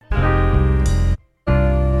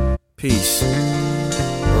Peace.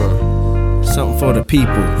 Something for the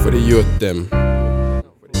people. For the youth, them.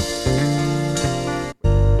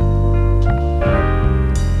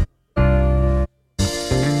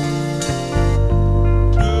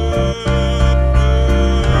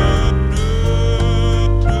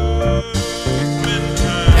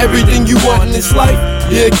 Everything you want in this life,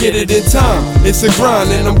 yeah, get it in time. It's a grind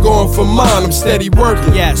and I'm going for mine, I'm steady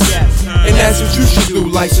working. Yes. And that's what you should do,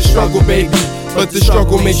 life's a struggle, baby, but the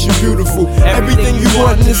struggle makes you beautiful. Everything you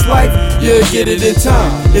want in this life, yeah, get it in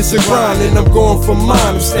time. It's a grind and I'm going for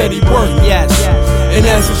mine, I'm steady working. Yes. And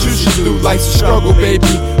that's what you should do, life's a struggle,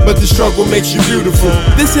 baby, but the struggle makes you beautiful.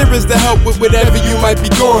 This here is to help with whatever you might be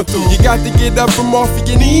going through. You got to get up from off of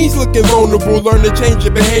your knees looking vulnerable. Learn to change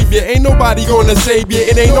your behavior, ain't nobody gonna save you.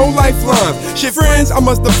 It ain't no lifeline. Shit, friends, I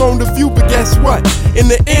must have phoned a few, but guess what? In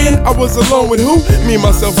the end, I was alone with who? Me,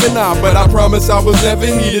 myself, and I. But I promise I was never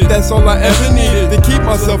heated. That's all I ever needed to keep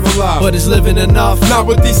myself alive. But is living enough? Not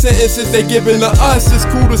with these sentences they giving to us. It's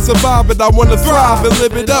cool to survive, but I wanna thrive and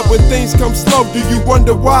live it up. When things come slow, do you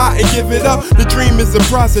wonder why and give it up? The dream is a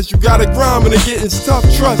process. You gotta grind when it getting tough.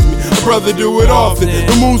 Trust me, a brother do it often.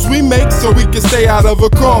 The moves we make so we can stay out of a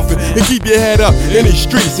coffin and keep your head up in these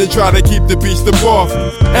streets and try to keep the peace to off.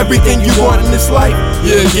 Everything you want in this life,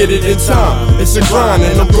 yeah, get it in time. It's a grind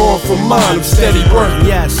and I'm going for mine. I'm steady working.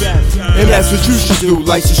 Yes. And that's what you should do.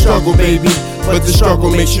 Life's a struggle, baby, but the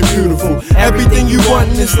struggle makes you beautiful. Everything you want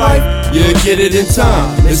in this life, yeah, get it in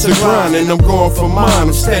time. It's a grind and I'm going for mine.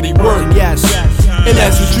 I'm steady working. Yes. And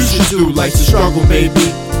that's what you should do. Life's a struggle,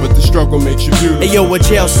 baby, but the struggle makes you beautiful. Hey yo, a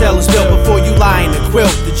jail cell is built before you lie in the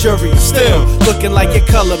quilt. The jury is still looking like your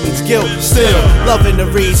color means guilt. Still loving to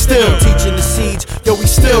read, still teaching the seeds. Yo, we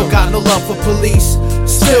still got no love for police.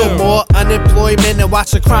 Still more unemployment and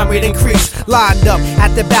watch the crime rate increase. Lined up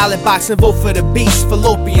at the ballot box and vote for the beast.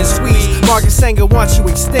 Fallopian squeeze. Margaret Sanger wants you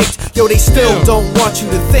extinct. Yo, they still don't want you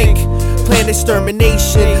to think. Plan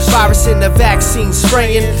extermination, virus in the vaccine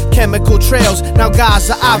spraying, chemical trails. Now guys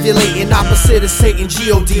are ovulating, opposite of Satan.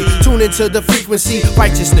 G.O.D. Tune into the frequency.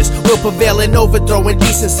 Righteousness will prevail and overthrow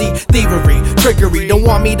indecency. Thievery, trickery, don't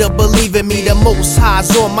want me to believe in me. The Most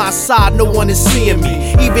High's on my side, no one is seeing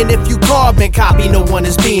me. Even if you carbon copy, no one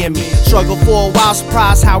is being me. Struggle for a while,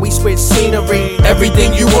 surprise how we switch scenery.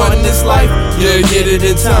 Everything you want in this life, yeah, get it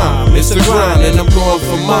in time. It's a grind and I'm going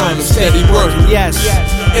for mine. I'm steady working. Yes.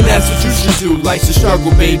 And that's what you should do. Life's a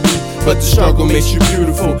struggle, baby, but the struggle makes you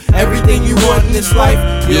beautiful. Everything you want in this life,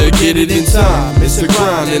 yeah, get it in time. It's a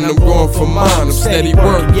grind and I'm going for mine. I'm steady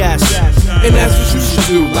working. Yes. And that's what you should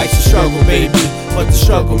do. Life's a struggle, baby, but the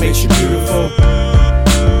struggle makes you beautiful.